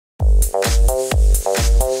When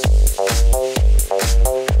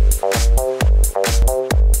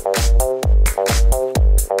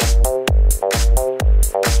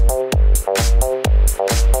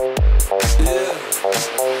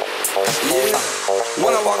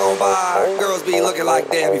I walk on by, girls be looking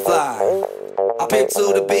like Debbie Fly. I pimp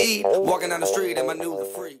to the beat, walking down the street and my new the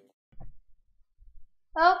freak.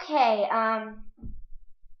 Okay,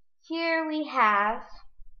 here we have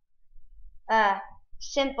a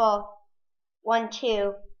simple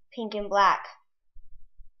 1-2 pink and black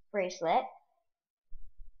bracelet.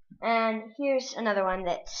 And here's another one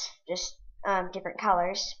that's just different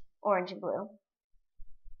colors, orange and blue.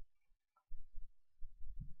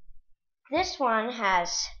 This one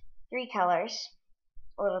has 3 colors,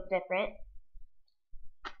 a little different.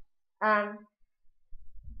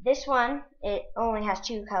 This one, it only has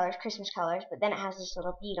 2 colors, Christmas colors, but then it has this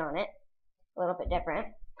little bead on it, a little bit different.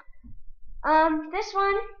 This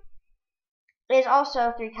one is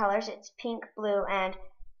also 3 colors. It's pink, blue, and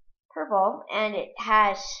purple, and it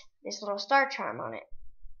has this little star charm on it.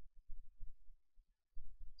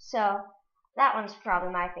 So that one's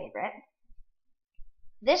probably my favorite.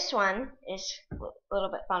 This one is a little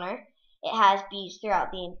bit funner. It has beads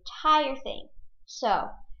throughout the entire thing. So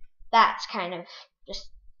that's kind of just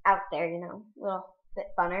out there, you know, a little bit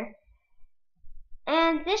funner.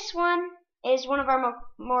 And this one is one of our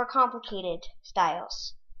more complicated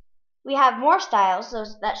styles. We have more styles,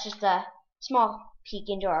 that's just a small peek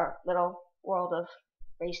into our little world of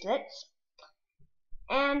bracelets.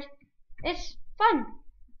 And it's fun.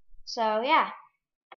 So yeah.